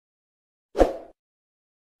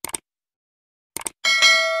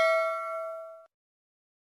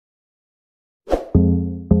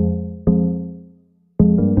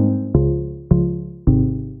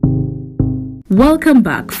Welcome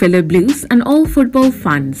back, fellow Blues and all football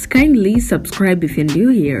fans. Kindly subscribe if you're new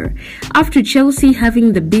here. After Chelsea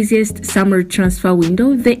having the busiest summer transfer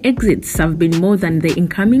window, the exits have been more than the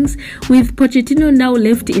incomings, with Pochettino now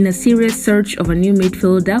left in a serious search of a new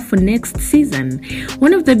midfielder for next season.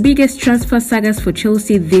 One of the biggest transfer sagas for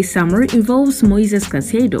Chelsea this summer involves Moises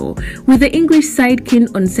Caicedo. With the English side keen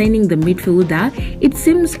on signing the midfielder, it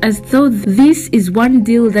seems as though this is one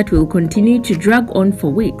deal that will continue to drag on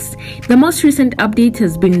for weeks. The most recent update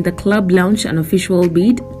has been the club launched an official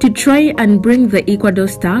bid to try and bring the Ecuador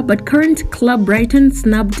star, but current club Brighton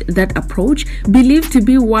snubbed that approach, believed to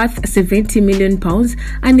be worth £70 million,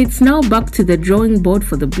 and it's now back to the drawing board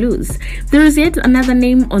for the Blues. There is yet another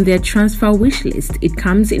name on their transfer wish list. It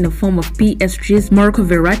comes in the form of PSG's Marco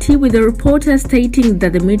Verratti, with a reporter stating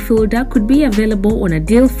that the midfielder could be available on a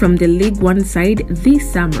deal from the League One side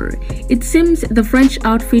this summer. It seems the French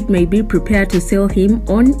outfit may be prepared to sell him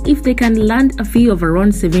on if they can land a fee of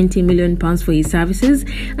around £70 million for his services,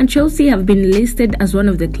 and Chelsea have been listed as one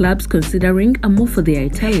of the clubs considering a move for the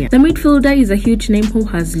Italian. The midfielder is a huge name who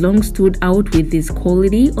has long stood out with his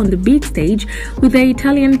quality on the big stage, with the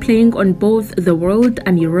Italian playing on both the world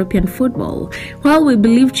and European football. While we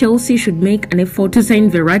believe Chelsea should make an effort to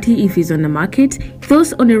sign Verratti if he's on the market,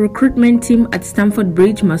 those on the recruitment team at Stamford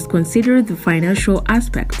Bridge must consider the financial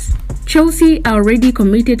aspects. Chelsea are already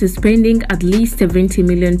committed to spending at least £70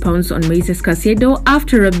 million on Moises Caicedo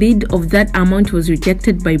after a bid of that amount was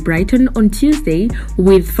rejected by Brighton on Tuesday,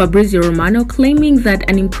 with Fabrizio Romano claiming that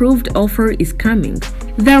an improved offer is coming.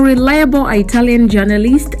 The reliable Italian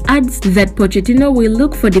journalist adds that Pochettino will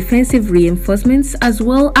look for defensive reinforcements as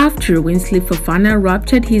well after Wesley Fofana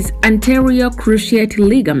ruptured his anterior cruciate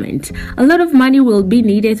ligament. A lot of money will be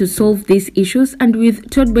needed to solve these issues, and with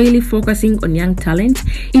Todd Bailey focusing on young talent,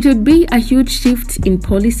 it would be a huge shift in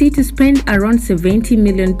policy to spend around £70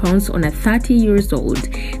 million on a 30-year-old.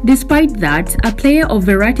 Despite that, a player of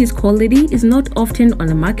Verratti's quality is not often on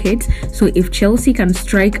the market, so if Chelsea can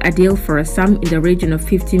strike a deal for a sum in the region of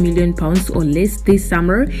 £50 million or less this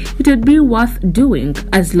summer, it would be worth doing,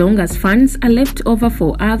 as long as funds are left over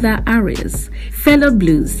for other areas. Fellow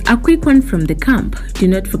Blues, a quick one from the camp. Do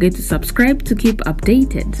not forget to subscribe to keep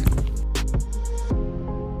updated.